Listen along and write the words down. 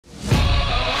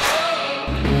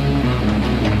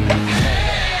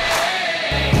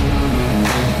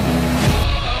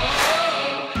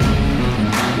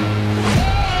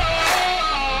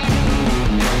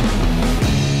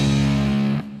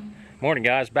Morning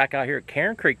guys, back out here at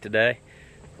Cairn Creek today.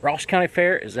 Ross County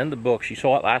Fair is in the books. You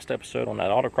saw it last episode on that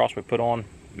autocross we put on.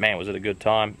 Man, was it a good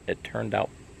time. It turned out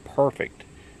perfect.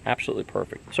 Absolutely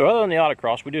perfect. So other than the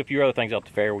autocross, we do a few other things out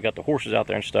the fair. We got the horses out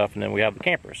there and stuff, and then we have the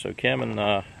campers. So Kim and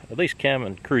at least Kim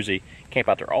and Cruzy camp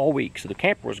out there all week. So the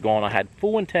camper was gone. I had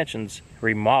full intentions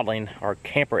remodeling our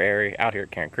camper area out here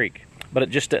at Cairn Creek, but it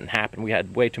just didn't happen. We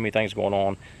had way too many things going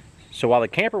on. So while the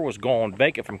camper was gone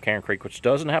vacant from Cairn Creek, which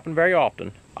doesn't happen very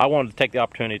often, I wanted to take the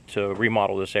opportunity to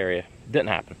remodel this area. Didn't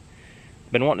happen.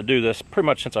 Been wanting to do this pretty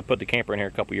much since I put the camper in here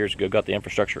a couple years ago, got the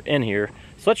infrastructure in here.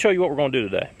 So let's show you what we're going to do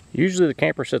today. Usually the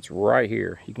camper sits right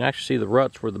here. You can actually see the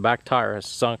ruts where the back tire has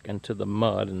sunk into the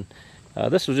mud. And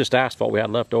this was just asphalt we had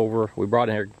left over. We brought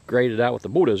in here, graded out with the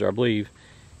bulldozer, I believe.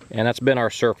 And that's been our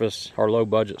surface, our low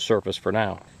budget surface for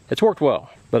now. It's worked well,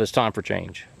 but it's time for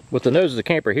change. With the nose of the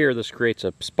camper here, this creates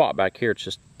a spot back here. It's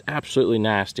just absolutely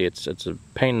nasty. It's a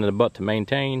pain in the butt to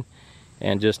maintain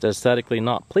and just aesthetically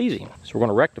not pleasing. So we're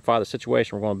going to rectify the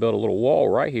situation. We're going to build a little wall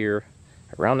right here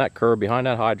around that curb behind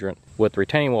that hydrant with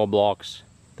retaining wall blocks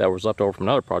that was left over from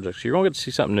another project. So you're going to get to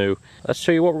see something new. Let's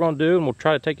show you what we're going to do, and we'll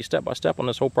try to take you step by step on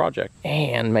this whole project.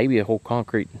 And maybe a whole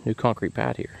new concrete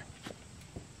pad here.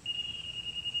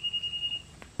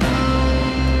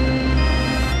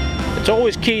 It's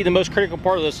always key, the most critical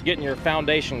part of this is getting your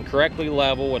foundation correctly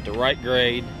level at the right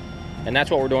grade, and that's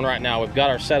what we're doing right now. We've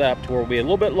got our setup to where we'll be a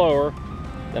little bit lower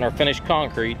than our finished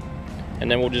concrete,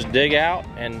 and then we'll just dig out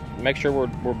and make sure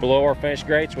we're below our finished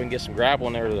grade so we can get some gravel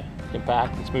in there to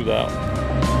compact and smooth out.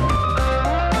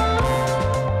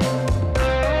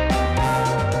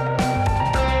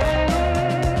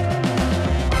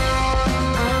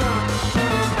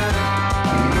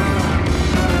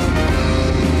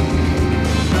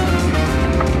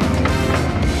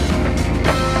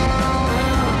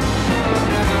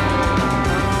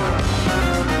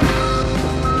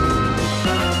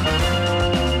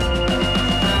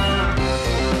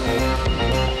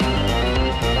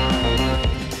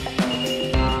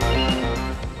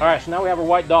 All right, so now we have our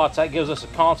white dots. That gives us a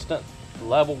constant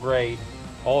level grade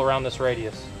all around this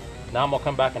radius. Now I'm gonna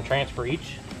come back and transfer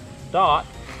each dot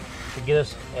to get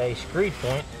us a screed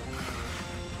point,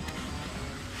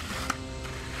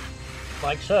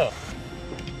 like so.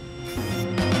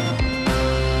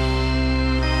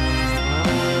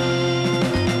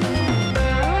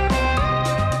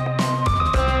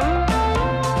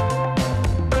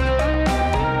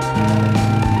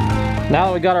 Now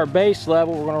that we got our base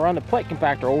level, we're going to run the plate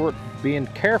compactor over it, being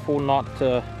careful not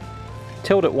to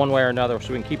tilt it one way or another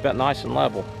so we can keep that nice and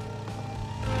level.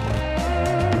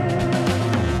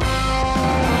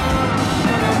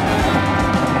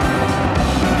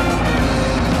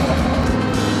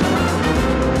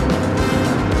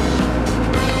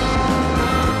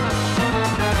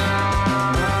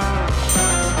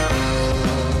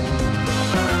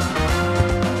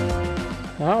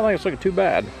 I don't think it's looking too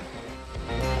bad.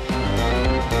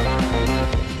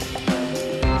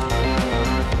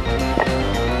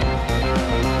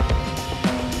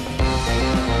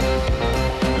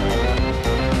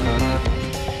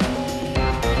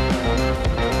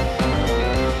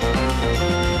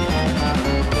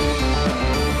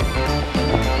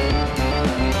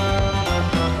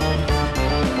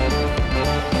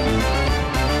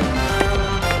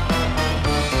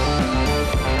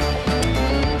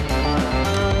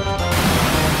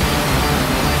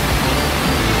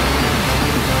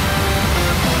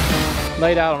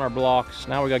 Laid out on our blocks.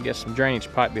 Now we gotta get some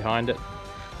drainage pipe behind it.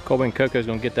 Colby and Coco's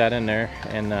gonna get that in there,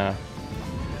 and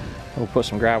we'll put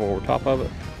some gravel over top of it.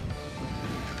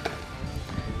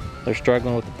 They're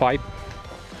struggling with the pipe.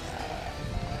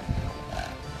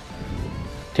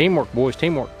 Teamwork, boys,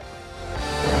 teamwork.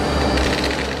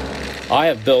 I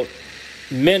have built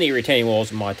many retaining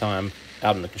walls in my time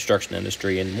out in the construction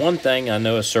industry, and one thing I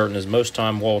know is certain is most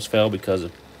time walls fail because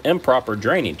of improper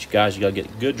drainage. Guys, you gotta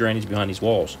get good drainage behind these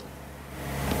walls.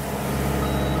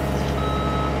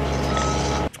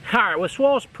 Alright, well, this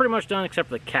wall's pretty much done except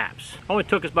for the caps. Only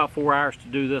took us about 4 hours to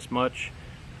do this much.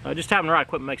 Just having the right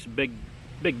equipment makes a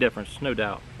big difference, no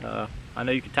doubt. I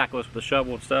know you can tackle this with a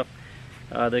shovel and stuff.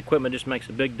 The equipment just makes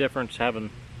a big difference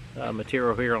having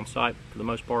material here on site for the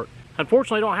most part.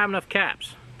 Unfortunately, I don't have enough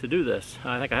caps to do this.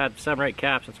 I think I had 7 or 8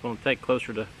 caps. It's going to take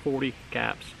closer to 40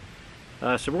 caps.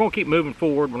 So we're going to keep moving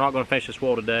forward. We're not going to finish this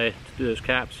wall today to do those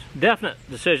caps. Definite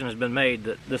decision has been made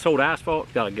that this old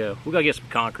asphalt got to go. We got to get some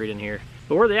concrete in here.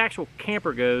 But where the actual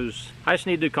camper goes, I just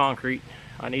need to do concrete.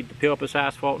 I need to peel up this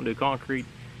asphalt and do concrete.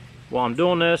 While I'm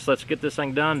doing this, let's get this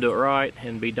thing done, do it right,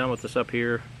 and be done with this up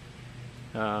here.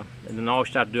 And then all we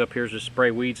have to do up here is just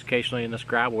spray weeds occasionally in this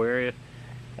gravel area.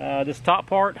 This top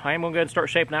part, I am going to go ahead and start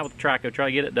shaping out with the track. Try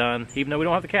to get it done, even though we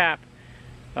don't have the cap.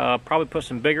 Probably put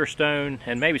some bigger stone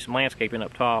and maybe some landscaping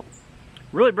up top.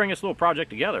 Really bring this little project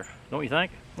together, don't you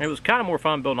think? It was kind of more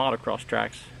fun building autocross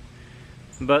tracks.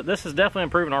 But this is definitely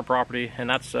improving our property, and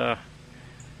that's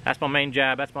my main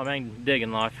job. That's my main dig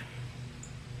in life.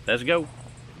 Let's go.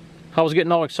 I was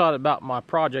getting all excited about my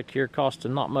project here,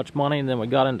 costing not much money, and then we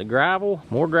got into gravel,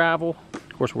 more gravel.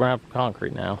 Of course, we're gonna have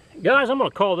concrete now. Guys, I'm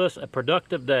gonna call this a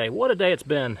productive day. What a day it's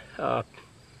been.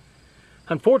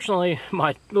 Unfortunately,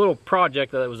 my little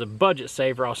project that was a budget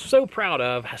saver I was so proud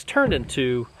of has turned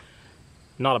into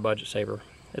not a budget saver.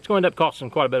 It's going to end up costing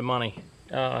quite a bit of money.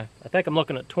 I think I'm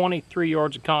looking at 23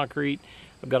 yards of concrete.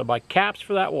 I've got to buy caps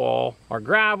for that wall, our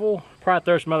gravel, probably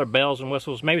throw some other bells and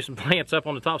whistles, maybe some plants up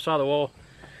on the top side of the wall.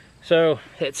 So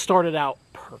it started out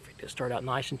perfect. It started out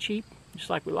nice and cheap, just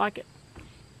like we like it.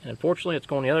 And unfortunately, it's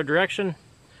going the other direction,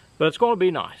 but it's going to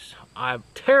be nice. I'm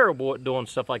terrible at doing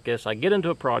stuff like this. I get into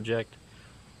a project,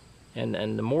 and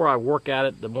the more I work at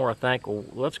it, the more I think, well,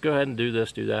 let's go ahead and do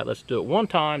this, do that. Let's do it one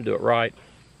time, do it right,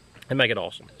 and make it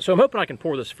awesome. So I'm hoping I can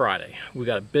pour this Friday. We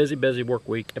got a busy work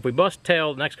week. If we bust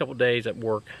tail the next couple of days at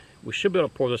work, we should be able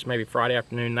to pour this maybe Friday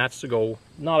afternoon. That's the goal.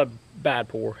 Not a bad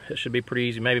pour. It should be pretty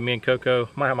easy. Maybe me and Coco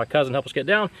might have my cousin help us get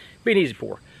down. Be an easy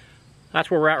pour.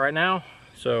 That's where we're at right now.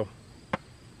 So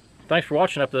thanks for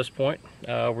watching up to this point.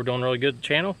 We're doing really good at the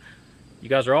channel. You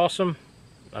guys are awesome.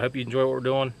 I hope you enjoy what we're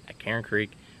doing at Cairn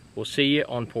Creek. We'll see you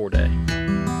on pour day.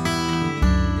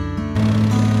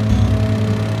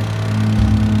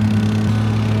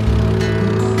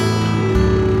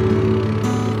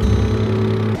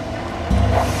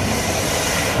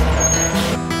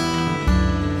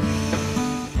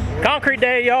 Concrete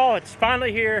day, y'all. It's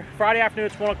finally here. Friday afternoon,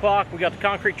 it's 1 o'clock. We got the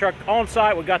concrete truck on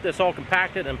site. We got this all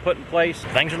compacted and put in place.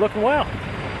 Things are looking well.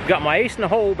 Got my ace in the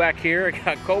hole back here. I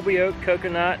got Colby Oak,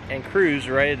 Coconut, and Cruz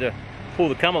ready to pull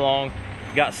the come along.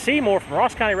 Got Seymour from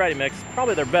Ross County Ready Mix,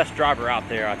 probably their best driver out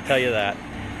there, I tell you that.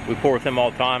 We pour with him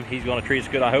all the time. He's going to treat us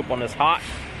good, I hope, on this hot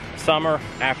summer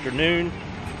afternoon.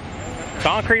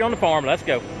 Concrete on the farm. Let's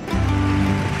go. You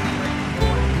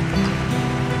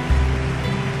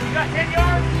got 10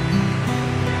 yards?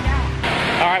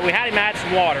 All right, we had him add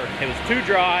some water. It was too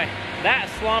dry. That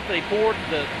slump that he poured,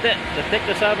 the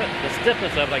thickness of it, the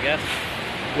stiffness of it, I guess,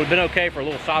 would have been okay for a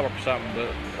little sidewalk or something,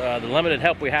 but the limited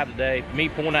help we have today, me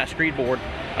pulling that screed board,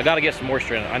 I got to get some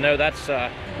moisture in it. I know that's,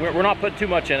 we're not putting too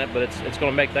much in it, but it's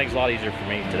going to make things a lot easier for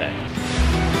me today.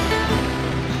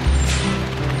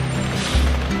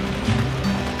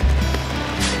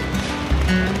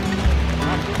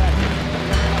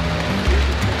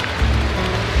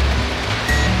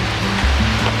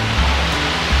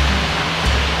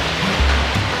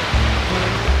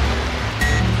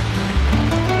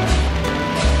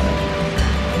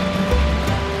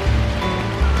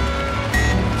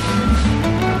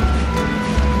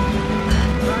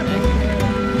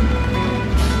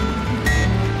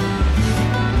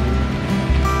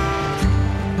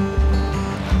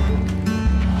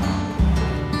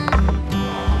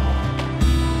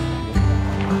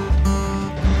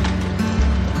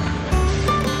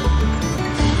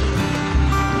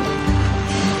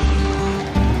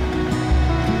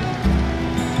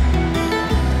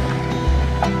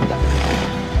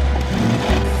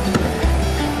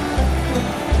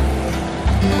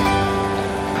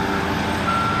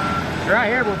 Right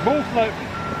here, we're bull floating.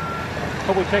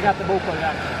 Hope we check out the bull float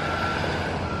action.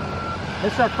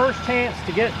 This is our first chance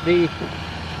to get the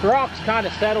rocks kind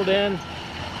of settled in. And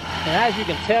as you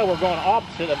can tell, we're going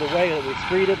opposite of the way that we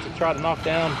screeded to try to knock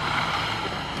down.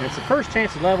 And it's the first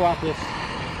chance to level out this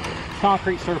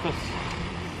concrete surface.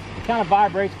 It kind of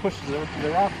vibrates, pushes the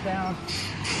rocks down,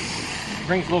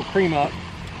 brings a little cream up.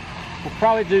 We'll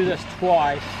probably do this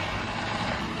twice.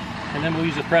 And then we'll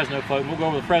use the Fresno float. We'll go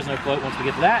over the Fresno float once we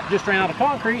get to that. Just ran out of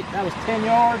concrete. That was 10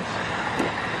 yards.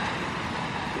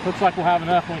 Looks like we'll have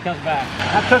enough when he comes back.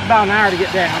 That took about an hour to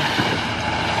get down.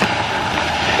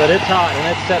 But it's hot and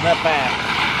it's setting up fast.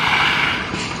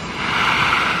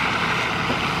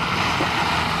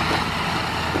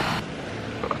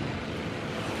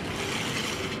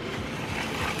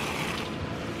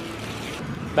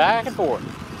 Back and forth.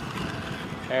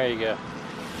 There you go.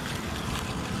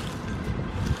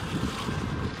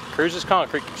 Cruz's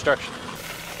concrete construction.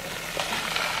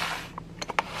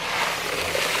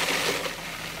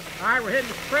 All right, we're hitting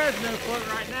the Fresno float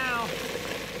right now.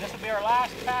 This will be our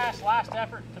last pass, last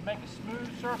effort to make a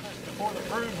smooth surface before the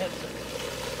broom hits it.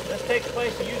 This takes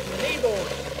place using the knee board.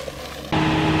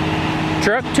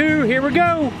 Truck 2, here we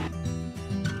go.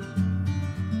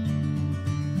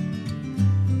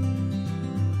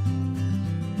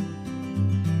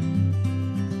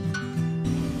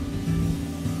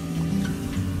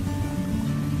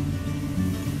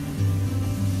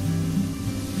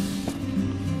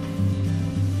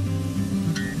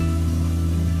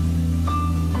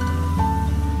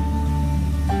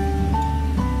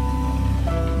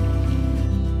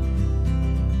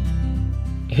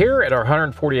 Here at our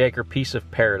 140-acre piece of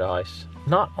paradise,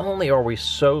 not only are we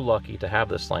so lucky to have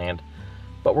this land,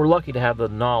 but we're lucky to have the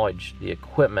knowledge, the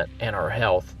equipment, and our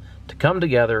health to come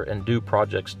together and do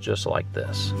projects just like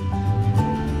this.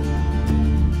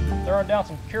 Throwing down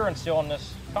some curing seal on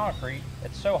this concrete.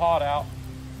 It's so hot out.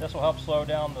 This will help slow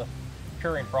down the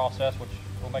curing process, which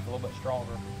will make it a little bit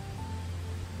stronger.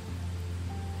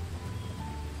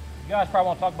 You guys probably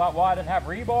want to talk about why I didn't have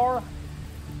rebar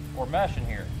or mesh in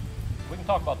here. We can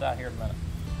talk about that here in a minute.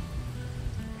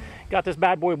 Got this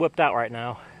bad boy whipped out right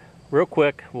now. Real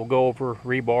quick, we'll go over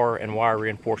rebar and wire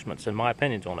reinforcements and my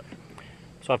opinions on it.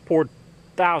 So I've poured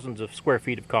thousands of square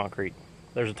feet of concrete.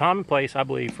 There's a time and place, I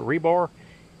believe, for rebar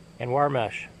and wire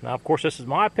mesh. Now, of course, this is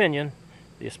my opinion.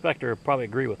 The inspector will probably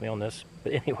agree with me on this,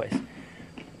 but anyways.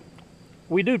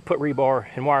 We do put rebar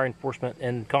and wire reinforcement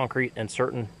in concrete in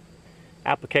certain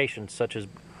applications, such as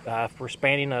if we're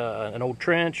spanning an old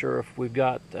trench, or if we've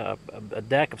got a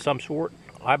deck of some sort.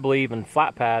 I believe in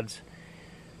flat pads.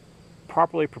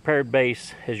 Properly prepared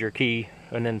base is your key,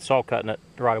 and then saw cutting it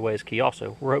the right way is key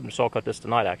also. We're hoping to saw cut this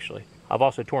tonight, actually. I've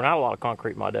also torn out a lot of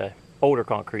concrete in my day, older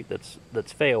concrete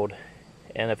that's failed,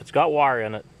 and if it's got wire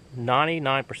in it,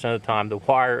 99% of the time the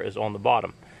wire is on the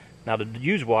bottom. Now, to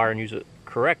use wire and use it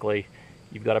correctly,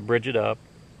 you've got to bridge it up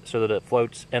so that it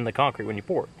floats in the concrete when you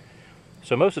pour it.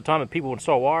 So most of the time, if people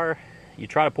install wire, you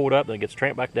try to pull it up, then it gets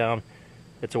tramped back down.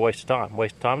 It's a waste of time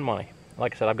and money.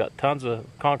 Like I said, I've got tons of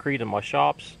concrete in my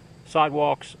shops,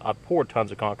 sidewalks. I've poured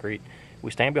tons of concrete.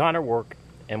 We stand behind our work,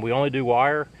 and we only do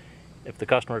wire if the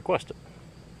customer requests it.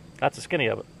 That's the skinny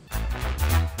of it.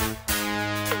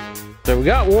 So we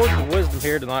got words of wisdom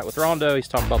here tonight with Rondo. He's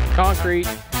talking about the concrete.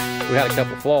 We had a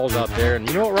couple of flaws out there, and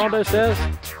you know what Rondo says?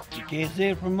 You can't see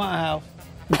it from my house.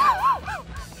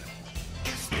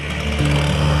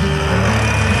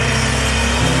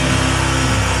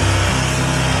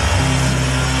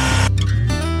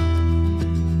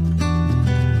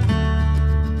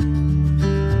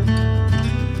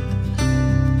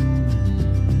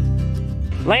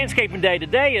 Landscaping day.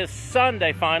 Today is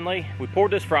Sunday finally. We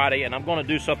poured this Friday, and I'm going to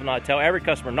do something I tell every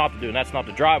customer not to do, and that's not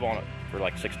to drive on it for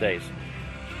like 6 days.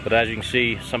 But as you can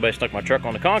see, somebody stuck my truck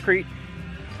on the concrete,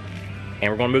 and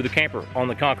we're going to move the camper on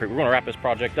the concrete. We're going to wrap this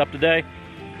project up today.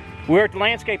 We're at the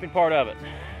landscaping part of it.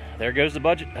 There goes the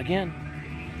budget again.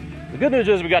 The good news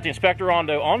is we got the inspector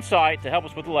Rondo on site to help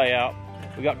us with the layout.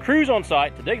 We got crews on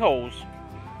site to dig holes.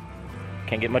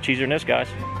 Can't get much easier than this, guys.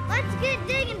 Let's get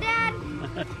digging, Dad.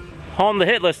 On the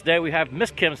hit list today, we have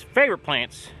Miss Kim's favorite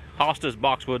plants, hostas,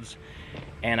 boxwoods,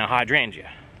 and a hydrangea.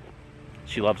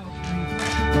 She loves them.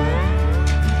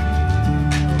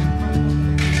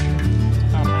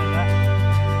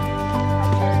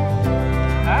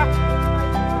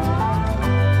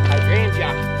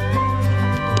 Hydrangea.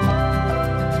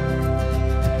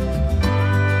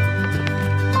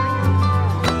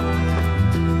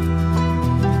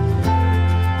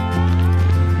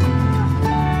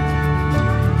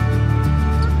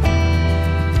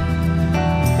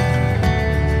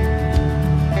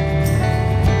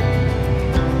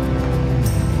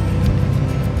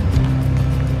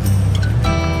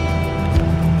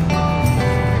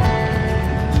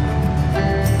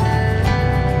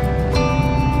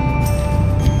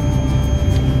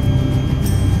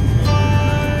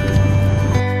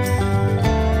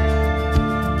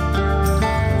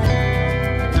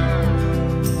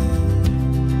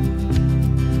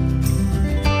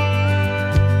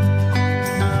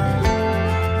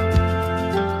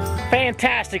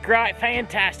 Fantastic, right?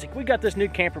 Fantastic. We got this new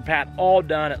camper pad all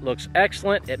done. It looks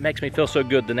excellent. It makes me feel so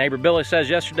good. The neighbor Billy says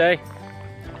yesterday,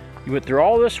 you went through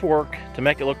all this work to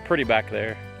make it look pretty back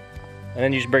there, and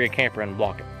then you just bring a camper in and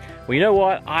block it. Well, you know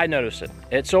what? I noticed it.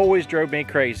 It's always drove me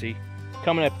crazy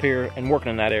coming up here and working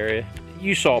in that area.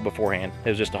 You saw it beforehand. It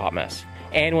was just a hot mess.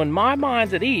 And when my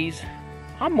mind's at ease,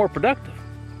 I'm more productive.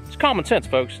 It's common sense,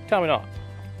 folks. Tell me not.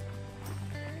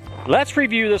 Let's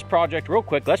review this project real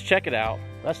quick. Let's check it out.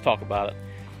 Let's talk about it.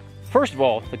 First of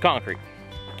all, the concrete.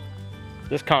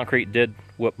 This concrete did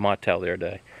whip my tail the other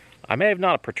day. I may have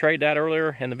not portrayed that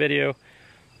earlier in the video,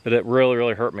 but it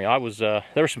really hurt me. There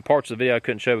were some parts of the video I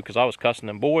couldn't show because I was cussing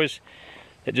them boys.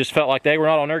 It just felt like they were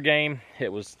not on their game.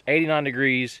 It was 89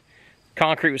 degrees.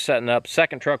 Concrete was setting up.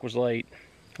 Second truck was late.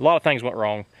 A lot of things went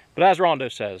wrong. But as Rondo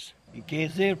says, you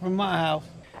can't see it from my house.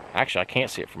 Actually, I can't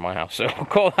see it from my house, so we'll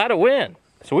call that a win.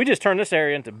 So we just turned this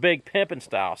area into big pimping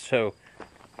style. So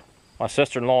my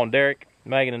sister-in-law and Derek,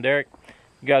 Megan and Derek,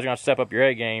 you guys are gonna step up your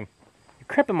A game. You're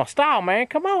crimping my style, man,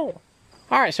 come on.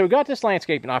 All right, so we got this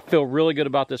landscaping. I feel really good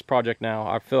about this project now.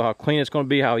 I feel how clean it's gonna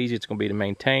be, how easy it's gonna be to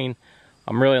maintain.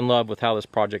 I'm really in love with how this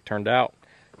project turned out.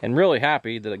 and really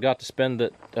happy that I got to spend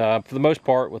it for the most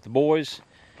part with the boys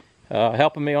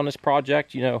helping me on this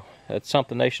project. You know, that's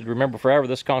something they should remember forever.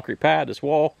 This concrete pad, this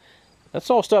wall, that's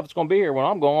all stuff that's going to be here when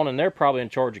I'm gone, and they're probably in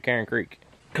charge of Carron Creek.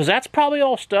 Because that's probably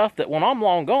all stuff that when I'm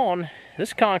long gone,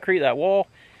 this concrete, that wall,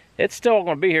 it's still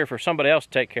going to be here for somebody else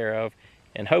to take care of.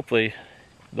 And hopefully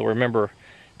they'll remember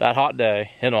that hot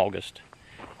day in August.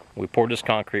 We poured this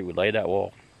concrete, we laid that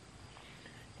wall.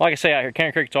 Like I say, out here at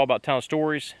Carron Creek, it's all about telling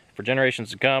stories for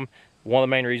generations to come. One of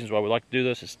the main reasons why we like to do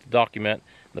this is to document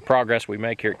the progress we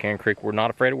make here at Carron Creek. We're not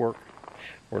afraid of work.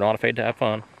 We're not afraid to have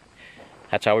fun.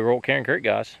 That's how we roll at Carron Creek,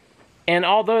 guys. And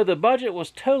although the budget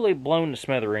was totally blown to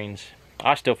smithereens,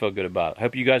 I still feel good about it.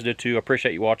 Hope you guys do too. I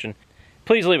appreciate you watching.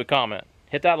 Please leave a comment.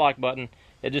 Hit that like button.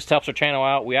 It just helps our channel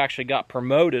out. We actually got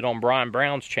promoted on Brian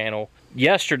Brown's channel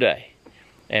yesterday,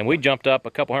 and we jumped up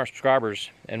a couple hundred subscribers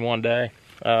in one day.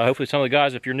 Hopefully some of the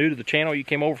guys, if you're new to the channel, you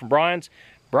came over from Brian's.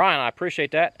 Brian, I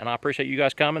appreciate that, and I appreciate you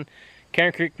guys coming.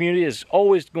 Carron Creek community is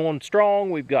always going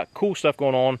strong. We've got cool stuff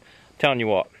going on. I'm telling you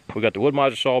what, we got the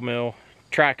Wood-Mizer sawmill,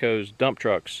 track hoes, dump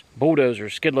trucks,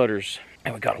 bulldozers, skid loaders,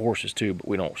 and we got horses too, but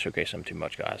we don't showcase them too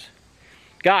much, guys.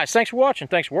 Guys, thanks for watching.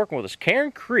 Thanks for working with us.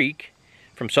 Carron Creek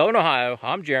from Southern Ohio.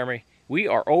 I'm Jeremy. We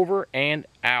are over and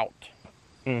out.